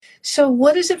So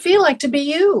what does it feel like to be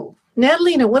you?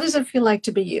 Natalina, what does it feel like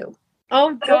to be you?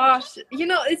 Oh gosh,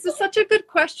 it's such a good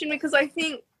question because I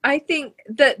think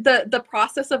that the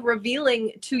process of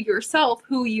revealing to yourself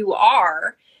who you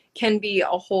are can be a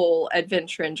whole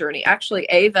adventure and journey. Actually,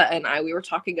 Ava and I, we were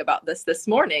talking about this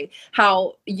morning,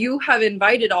 how you have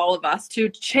invited all of us to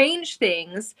change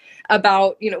things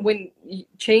about, when you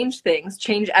change things,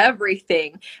 change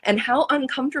everything, and how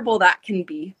uncomfortable that can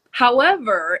be.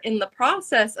 However, in the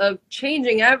process of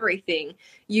changing everything,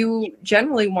 you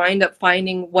generally wind up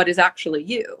finding what is actually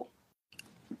you.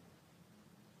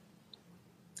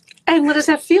 And what does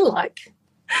that feel like?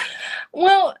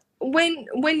 Well,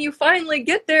 when you finally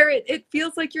get there, it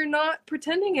feels like you're not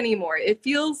pretending anymore. It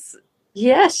feels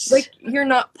Yes. like you're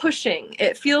not pushing.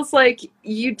 It feels like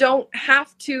you don't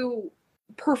have to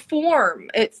perform.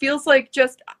 It feels like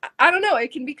just, I don't know,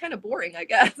 it can be kind of boring, I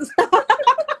guess.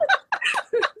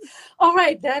 All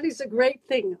right, that is a great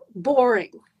thing.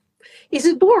 Boring. Is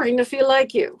it boring to feel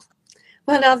like you?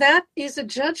 Well, now that is a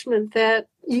judgment that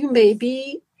you may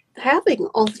be having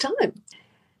all the time.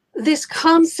 This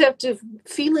concept of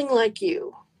feeling like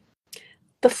you,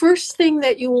 the first thing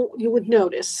that you would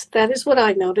notice, that is what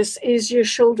I notice, is your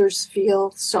shoulders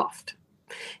feel soft.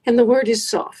 And the word is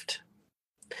soft.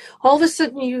 All of a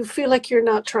sudden you feel like you're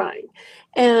not trying.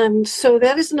 And so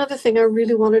that is another thing I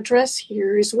really want to address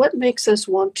here is what makes us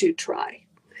want to try.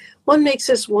 What makes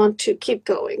us want to keep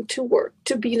going, to work,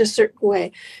 to be in a certain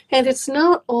way. And it's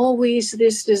not always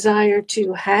this desire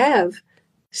to have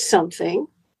something,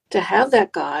 to have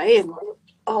that guy and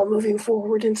all moving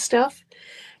forward and stuff.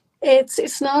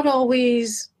 It's not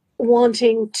always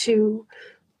wanting to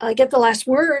get the last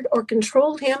word or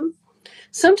control him.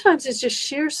 Sometimes it's just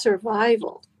sheer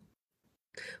survival.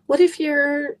 What if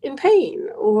you're in pain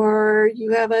or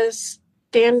you have a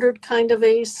standard kind of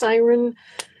a siren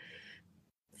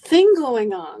thing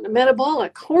going on,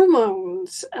 metabolic,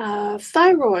 hormones,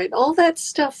 thyroid, all that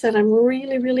stuff that I'm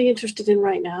really, really interested in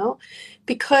right now,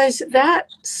 because that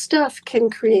stuff can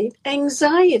create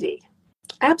anxiety.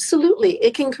 Absolutely.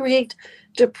 It can create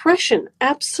depression.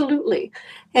 Absolutely.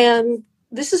 And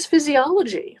this is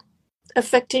physiology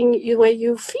affecting the way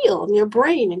you feel and your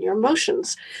brain and your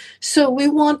emotions. So we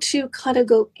want to kind of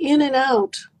go in and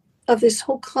out of this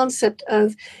whole concept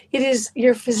of it is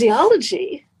your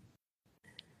physiology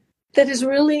that is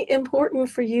really important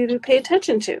for you to pay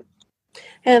attention to.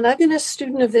 And I've been a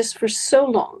student of this for so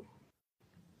long.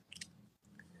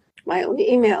 My own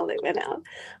email that went out.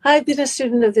 I've been a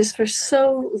student of this for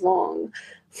so long,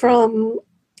 from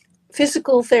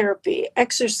physical therapy,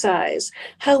 exercise,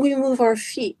 how we move our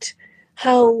feet,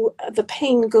 how the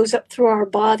pain goes up through our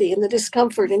body and the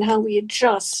discomfort and how we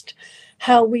adjust,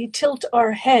 how we tilt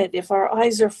our head if our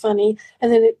eyes are funny,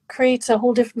 and then it creates a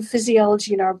whole different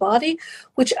physiology in our body,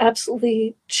 which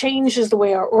absolutely changes the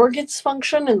way our organs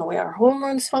function and the way our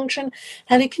hormones function,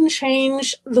 and it can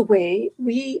change the way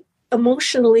we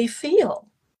emotionally feel.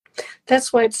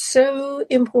 That's why it's so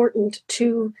important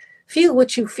to feel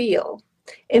what you feel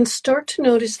and start to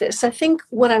notice this. I think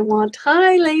what I want,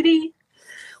 hi lady,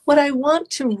 what I want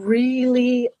to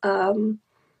really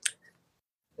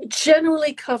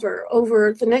generally cover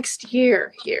over the next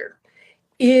year here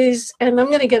is, and I'm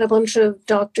going to get a bunch of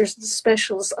doctors and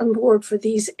specialists on board for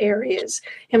these areas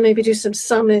and maybe do some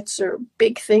summits or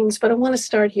big things, but I want to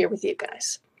start here with you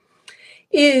guys,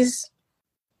 is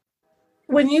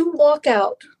when you walk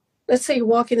out, let's say you're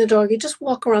walking the dog, you just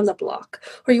walk around the block,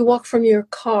 or you walk from your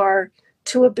car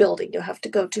to a building you have to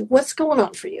go to. What's going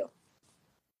on for you?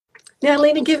 Now,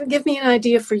 Lena, give me an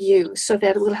idea for you so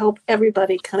that it will help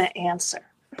everybody kind of answer.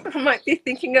 I might be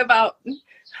thinking about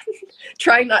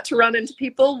trying not to run into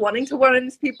people, wanting to run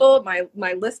into people,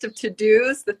 my list of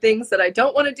to-dos, the things that I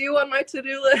don't want to do on my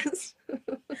to-do list.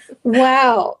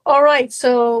 Wow. All right.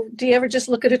 So do you ever just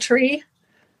look at a tree?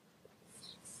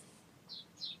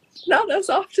 Not as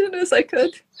often as I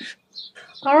could.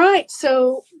 All right.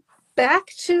 So back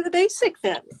to the basic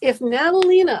then. If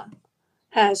Natalina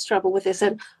has trouble with this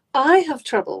and I have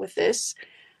trouble with this,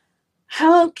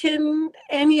 how can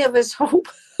any of us hope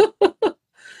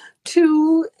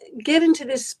to get into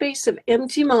this space of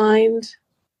empty mind,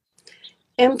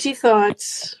 empty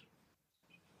thoughts,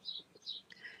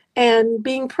 and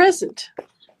being present?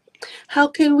 How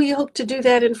can we hope to do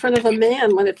that in front of a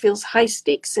man when it feels high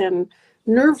stakes and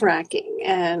nerve-wracking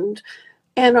and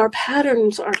our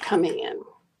patterns are coming in?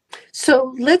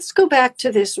 So let's go back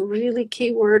to this really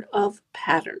key word of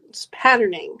patterns,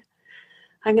 patterning.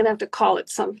 I'm going to have to call it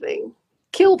something.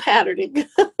 Kill patterning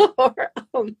or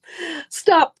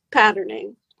stop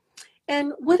patterning.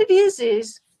 And what it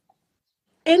is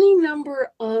any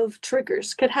number of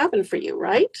triggers could happen for you,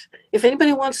 right? If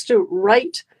anybody wants to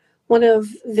write one of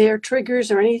their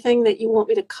triggers or anything that you want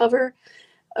me to cover,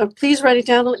 please write it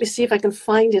down. Let me see if I can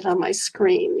find it on my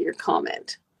screen, your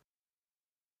comment.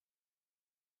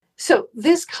 So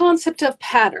this concept of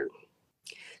pattern.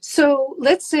 So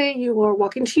let's say you are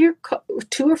walking to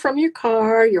or from your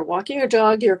car, you're walking your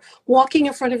dog, you're walking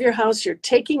in front of your house, you're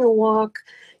taking a walk,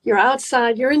 you're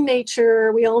outside, you're in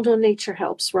nature. We all know nature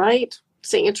helps, right?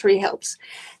 Seeing a tree helps.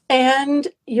 And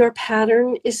your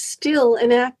pattern is still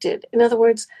enacted. In other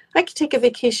words, I could take a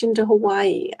vacation to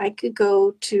Hawaii. I could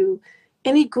go to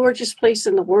any gorgeous place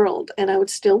in the world, and I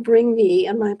would still bring me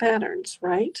and my patterns,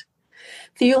 right?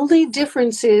 The only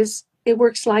difference is it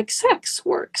works like sex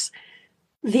works.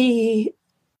 The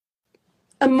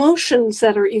emotions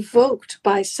that are evoked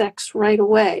by sex right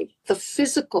away, the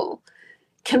physical,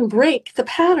 can break the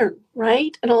pattern,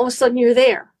 right? And all of a sudden you're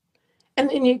there. And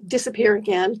then you disappear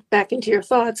again back into your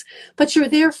thoughts, but you're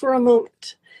there for a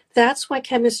moment. That's why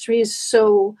chemistry is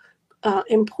so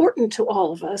important to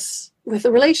all of us with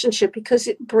a relationship, because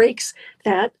it breaks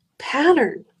that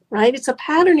pattern, right? It's a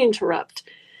pattern interrupt.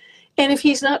 And if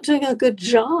he's not doing a good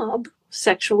job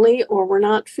sexually, or we're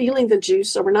not feeling the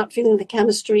juice, or we're not feeling the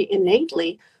chemistry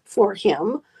innately for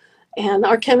him, and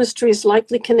our chemistry is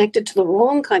likely connected to the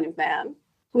wrong kind of man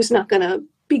who's not going to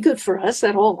be good for us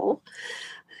at all,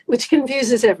 which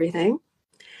confuses everything.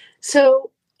 So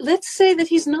let's say that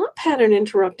he's not pattern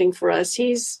interrupting for us.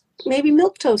 He's maybe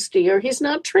milquetoasty, or he's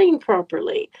not trained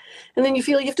properly. And then you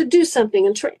feel you have to do something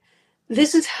and train.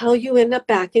 This is how you end up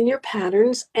back in your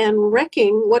patterns and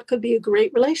wrecking what could be a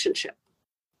great relationship.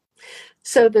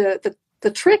 So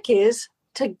the trick is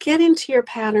to get into your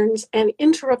patterns and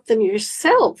interrupt them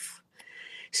yourself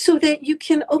so that you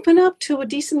can open up to a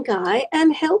decent guy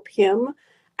and help him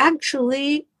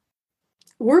actually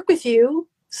work with you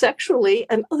sexually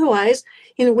and otherwise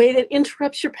in a way that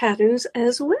interrupts your patterns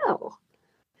as well.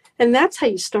 And that's how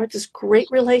you start this great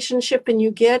relationship, and you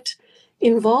get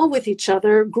involved with each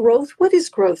other. Growth. What is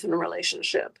growth in a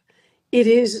relationship? It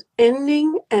is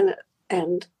ending and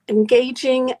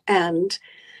engaging and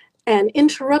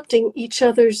interrupting each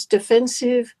other's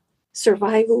defensive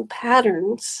survival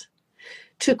patterns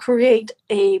to create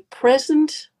a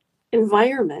present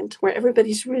environment where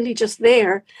everybody's really just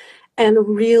there, and a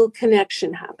real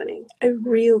connection happening, a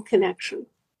real connection.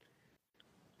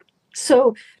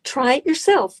 So try it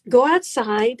yourself. Go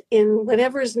outside in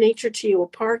whatever is nature to you, a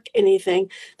park, anything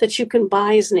that you can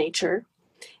buy as nature,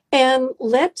 and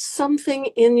let something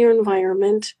in your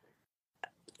environment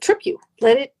trip you.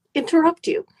 Let it interrupt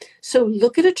you. So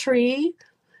look at a tree,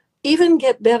 even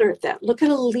get better at that. Look at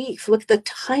a leaf. Look at the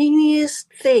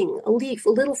tiniest thing, a leaf, a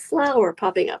little flower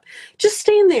popping up. Just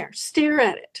stand there, stare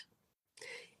at it.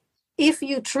 If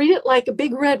you treat it like a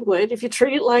big redwood, if you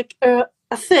treat it like a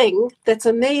thing that's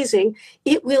amazing,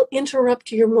 it will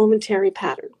interrupt your momentary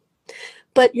pattern.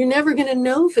 But you're never going to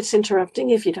know if it's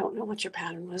interrupting if you don't know what your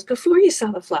pattern was before you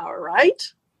saw the flower,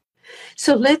 right?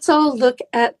 So let's all look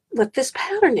at what this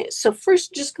pattern is. So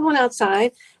first, just going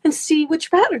outside and see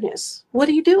which pattern is. What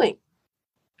are you doing?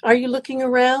 Are you looking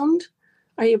around?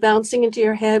 Are you bouncing into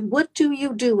your head? What do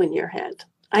you do in your head?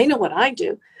 I know what I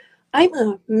do. I'm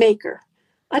a maker.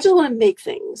 I just want to make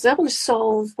things. I want to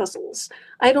solve puzzles.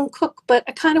 I don't cook, but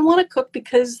I kind of want to cook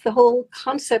because the whole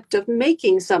concept of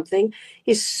making something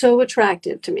is so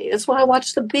attractive to me. That's why I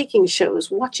watch the baking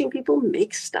shows, watching people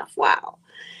make stuff. Wow.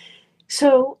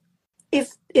 So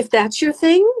if that's your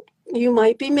thing, you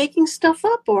might be making stuff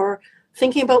up, or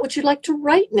thinking about what you'd like to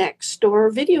write next, or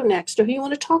video next, or who you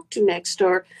want to talk to next,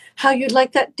 or how you'd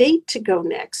like that date to go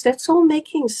next. That's all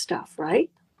making stuff, right?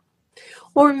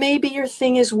 Or maybe your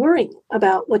thing is worrying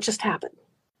about what just happened.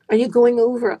 Are you going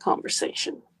over a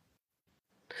conversation?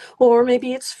 Or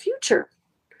maybe it's future.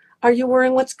 Are you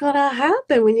worrying what's going to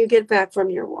happen when you get back from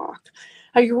your walk?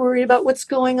 Are you worried about what's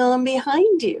going on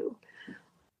behind you?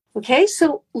 Okay,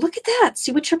 so look at that.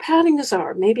 See what your patterns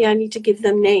are. Maybe I need to give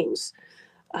them names.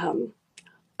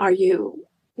 Are you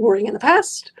worrying in the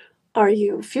past? Are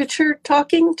you future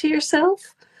talking to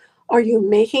yourself? Are you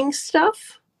making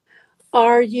stuff?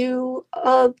 Are you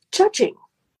judging?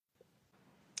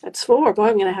 That's 4. Boy,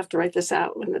 I'm going to have to write this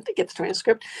out when I get the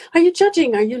transcript. Are you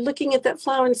judging? Are you looking at that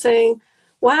flower and saying,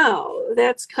 wow,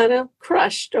 that's kind of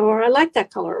crushed, or I like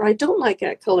that color, or I don't like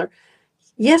that color?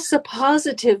 Yes, a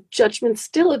positive judgment,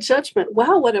 still a judgment.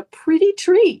 Wow, what a pretty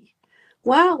tree.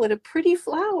 Wow, what a pretty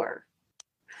flower.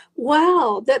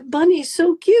 Wow, that bunny's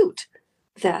so cute.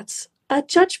 That's a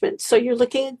judgment. So you're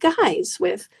looking at guys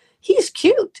with, he's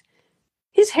cute.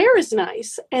 his hair is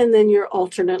nice. And then you're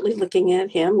alternately looking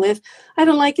at him with, I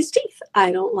don't like his teeth.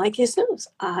 I don't like his nose.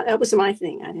 That was my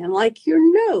thing. I didn't like your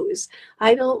nose.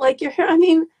 I don't like your hair. I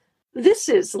mean, this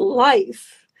is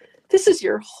life. This is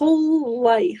your whole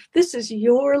life. This is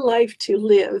your life to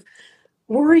live.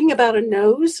 Worrying about a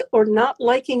nose or not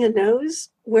liking a nose,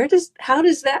 how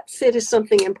does that fit as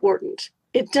something important?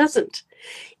 It doesn't.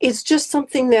 It's just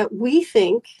something that we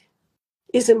think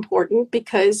is important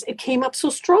because it came up so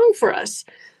strong for us.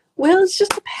 Well, it's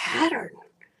just a pattern.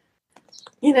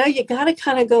 You got to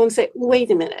kind of go and say,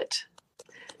 wait a minute.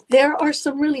 There are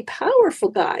some really powerful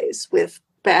guys with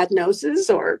bad noses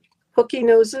or hooky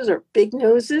noses or big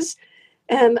noses,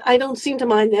 and I don't seem to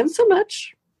mind them so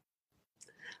much.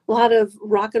 A lot of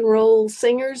rock and roll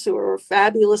singers who are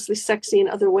fabulously sexy in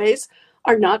other ways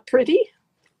are not pretty.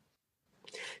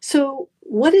 So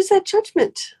what is that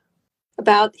judgment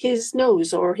about his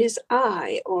nose or his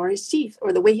eye or his teeth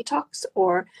or the way he talks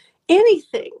or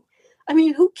anything? I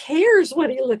mean, who cares what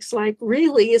he looks like,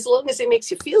 really, as long as it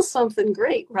makes you feel something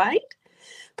great, right?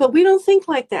 But we don't think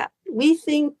like that. We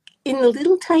think in the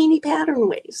little tiny pattern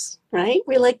ways, right?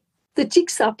 We're like the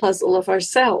jigsaw puzzle of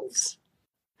ourselves.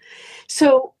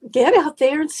 So get out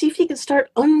there and see if you can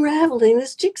start unraveling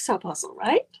this jigsaw puzzle,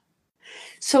 right?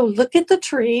 So look at the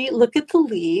tree, look at the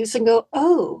leaves and go,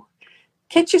 oh,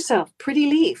 catch yourself, pretty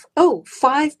leaf. Oh,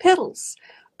 5 petals.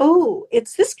 Oh,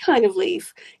 it's this kind of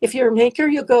leaf. If you're a maker,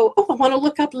 you'll go, oh, I want to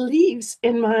look up leaves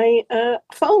in my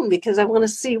phone because I want to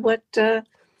see what kind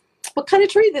of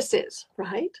tree this is,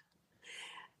 right?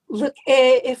 Look,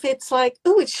 if it's like,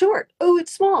 oh, it's short. Oh,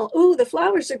 it's small. Oh, the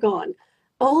flowers are gone.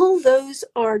 All those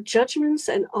are judgments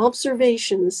and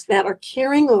observations that are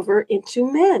carrying over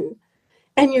into men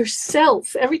and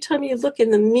yourself. Every time you look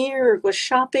in the mirror or go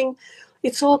shopping,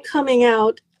 it's all coming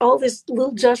out, all these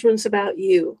little judgments about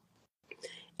you.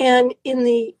 And in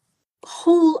the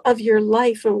whole of your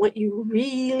life and what you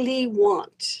really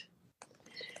want,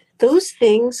 those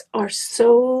things are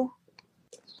so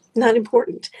not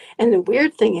important. And the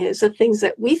weird thing is, the things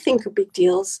that we think are big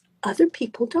deals, other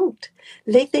people don't.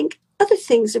 They think other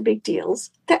things are big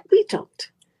deals that we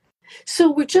don't.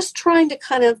 So we're just trying to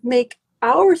kind of make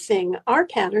our thing, our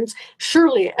patterns,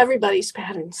 surely everybody's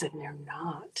patterns, and they're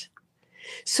not.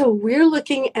 So we're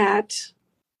looking at,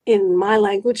 in my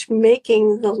language,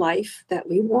 making the life that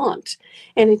we want.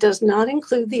 And it does not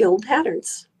include the old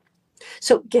patterns.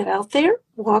 So get out there,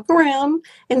 walk around,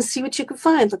 and see what you can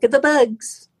find. Look at the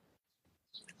bugs.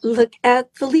 Look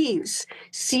at the leaves.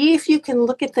 See if you can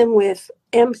look at them with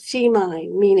empty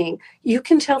mind, meaning you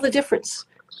can tell the difference.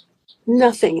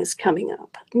 Nothing is coming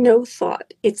up. No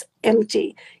thought. It's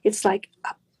empty. It's like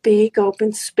a big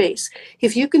open space.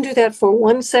 If you can do that for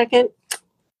 1 second,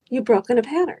 you've broken a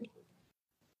pattern.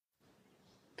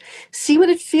 See what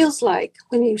it feels like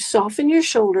when you soften your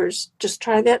shoulders. Just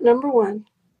try that, number 1.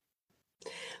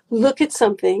 Look at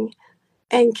something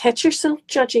and catch yourself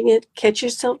judging it, catch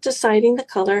yourself deciding the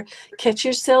color, catch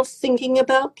yourself thinking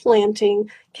about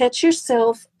planting, catch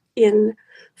yourself in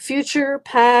future,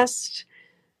 past,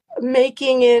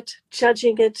 making it,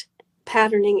 judging it,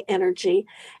 patterning energy,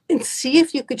 and see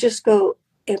if you could just go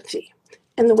empty.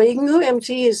 And the way you can go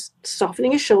empty is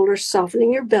softening your shoulders,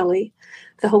 softening your belly,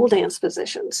 the whole dance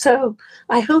position. So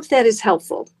I hope that is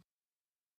helpful.